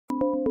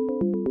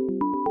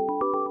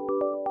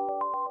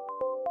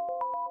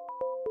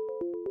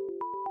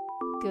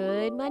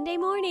Good Monday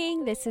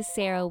morning. This is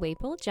Sarah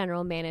Waple,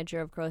 General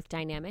Manager of Growth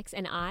Dynamics,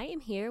 and I am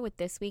here with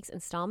this week's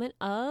installment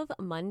of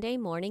Monday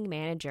Morning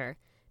Manager.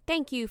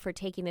 Thank you for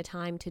taking the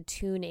time to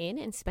tune in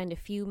and spend a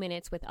few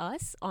minutes with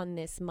us on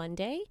this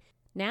Monday.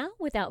 Now,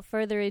 without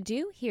further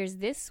ado, here's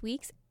this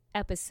week's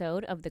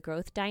episode of the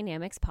Growth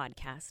Dynamics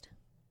podcast.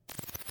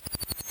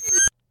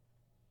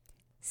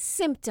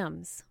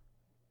 Symptoms.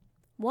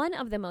 One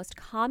of the most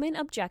common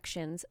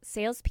objections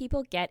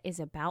salespeople get is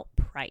about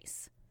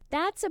price.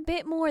 That's a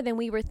bit more than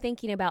we were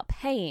thinking about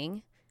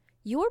paying.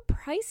 Your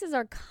prices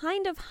are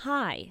kind of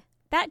high.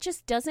 That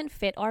just doesn't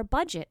fit our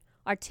budget,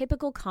 our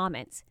typical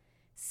comments.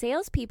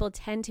 Salespeople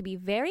tend to be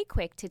very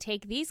quick to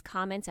take these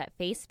comments at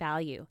face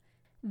value.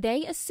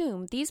 They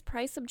assume these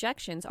price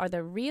objections are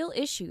the real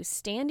issues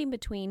standing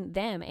between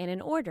them and an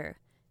order.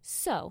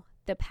 So,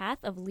 the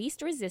path of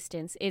least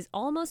resistance is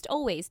almost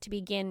always to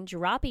begin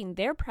dropping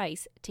their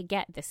price to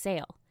get the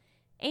sale.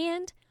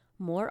 And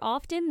more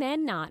often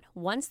than not,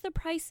 once the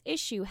price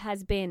issue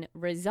has been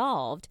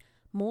resolved,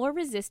 more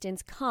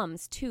resistance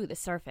comes to the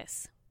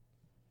surface.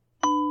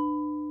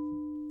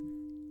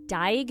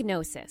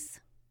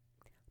 Diagnosis.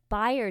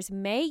 Buyers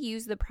may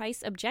use the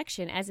price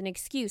objection as an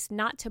excuse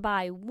not to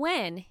buy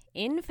when,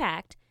 in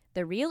fact,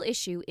 the real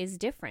issue is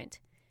different.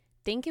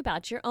 Think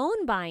about your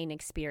own buying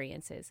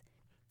experiences.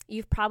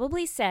 You've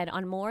probably said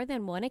on more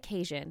than one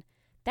occasion,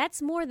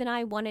 "That's more than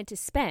I wanted to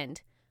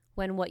spend,"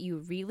 when what you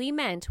really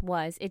meant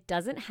was it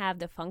doesn't have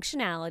the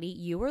functionality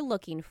you were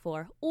looking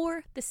for,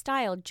 or the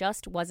style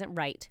just wasn't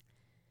right.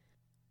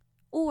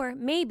 Or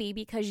maybe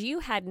because you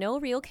had no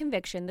real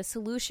conviction the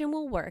solution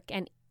will work,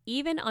 and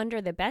even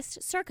under the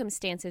best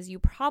circumstances, you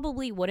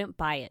probably wouldn't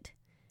buy it.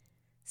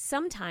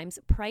 Sometimes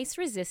price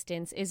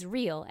resistance is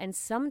real, and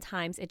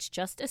sometimes it's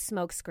just a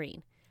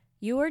smokescreen.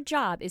 Your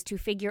job is to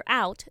figure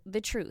out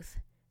the truth.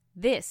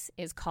 This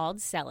is called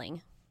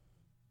selling.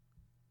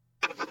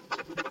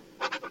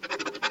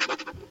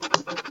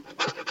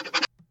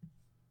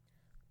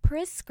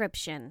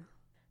 Prescription.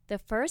 The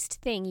first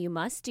thing you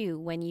must do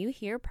when you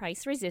hear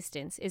price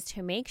resistance is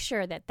to make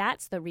sure that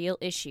that's the real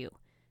issue.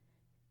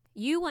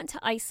 You want to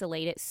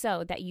isolate it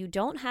so that you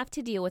don't have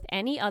to deal with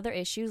any other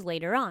issues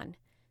later on.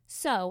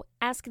 So,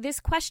 ask this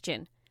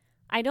question.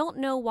 I don't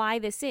know why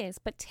this is,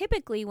 but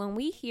typically when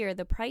we hear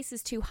the price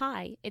is too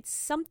high, it's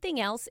something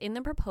else in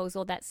the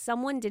proposal that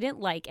someone didn't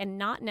like and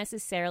not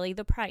necessarily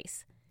the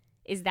price.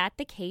 Is that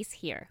the case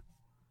here?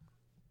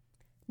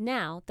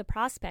 Now, the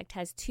prospect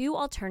has two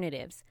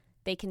alternatives.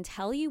 They can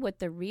tell you what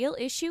the real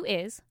issue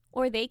is,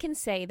 or they can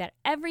say that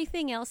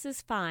everything else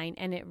is fine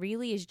and it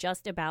really is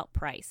just about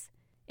price.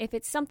 If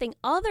it's something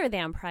other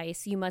than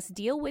price, you must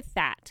deal with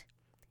that.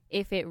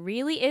 If it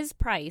really is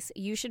price,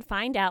 you should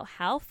find out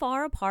how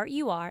far apart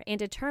you are and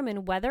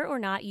determine whether or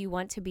not you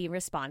want to be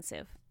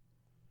responsive.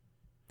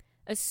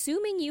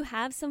 Assuming you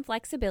have some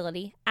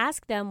flexibility,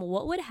 ask them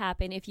what would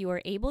happen if you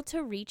were able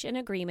to reach an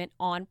agreement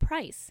on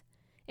price.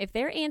 If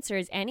their answer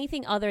is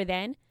anything other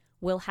than,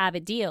 "We'll have a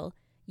deal,"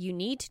 you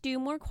need to do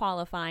more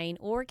qualifying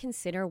or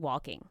consider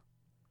walking.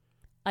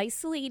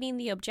 Isolating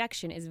the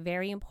objection is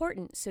very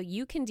important so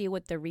you can deal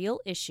with the real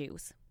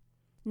issues.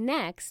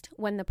 Next,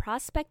 when the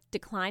prospect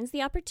declines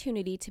the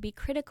opportunity to be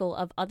critical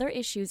of other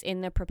issues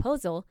in the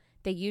proposal,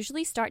 they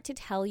usually start to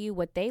tell you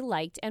what they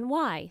liked and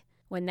why.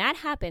 When that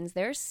happens,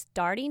 they're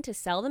starting to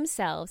sell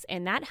themselves,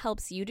 and that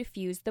helps you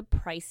diffuse the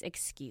price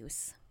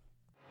excuse.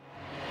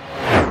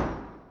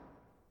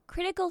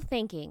 Critical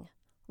thinking.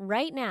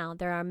 Right now,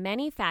 there are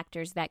many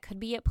factors that could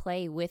be at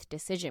play with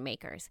decision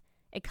makers.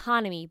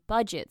 Economy,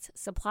 budgets,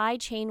 supply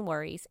chain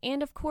worries,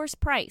 and of course,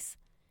 price.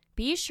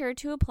 Be sure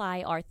to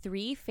apply our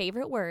 3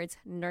 favorite words,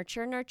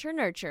 nurture, nurture,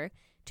 nurture,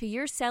 to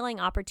your selling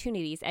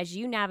opportunities as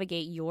you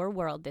navigate your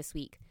world this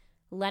week.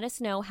 Let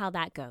us know how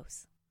that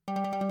goes.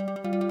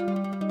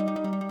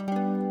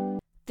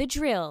 The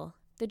drill.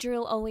 The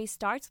drill always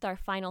starts with our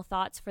final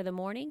thoughts for the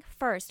morning.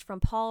 First, from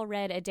Paul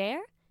Red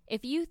Adair.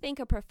 If you think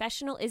a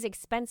professional is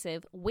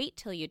expensive, wait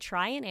till you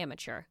try an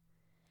amateur.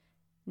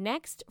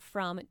 Next,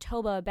 from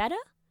Toba Betta.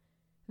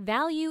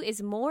 Value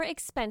is more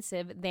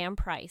expensive than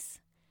price.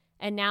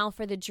 And now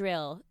for the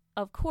drill.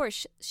 Of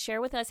course,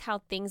 share with us how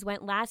things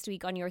went last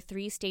week on your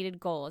 3 stated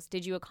goals.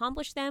 Did you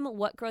accomplish them?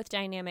 What growth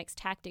dynamics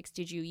tactics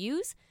did you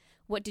use?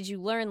 What did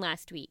you learn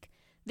last week?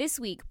 This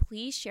week,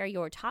 please share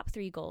your top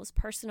 3 goals,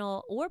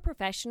 personal or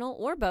professional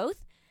or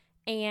both,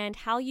 and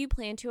how you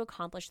plan to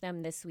accomplish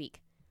them this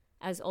week.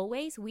 As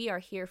always, we are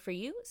here for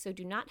you, so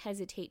do not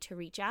hesitate to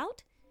reach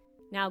out.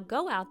 Now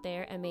go out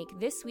there and make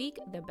this week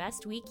the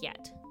best week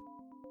yet.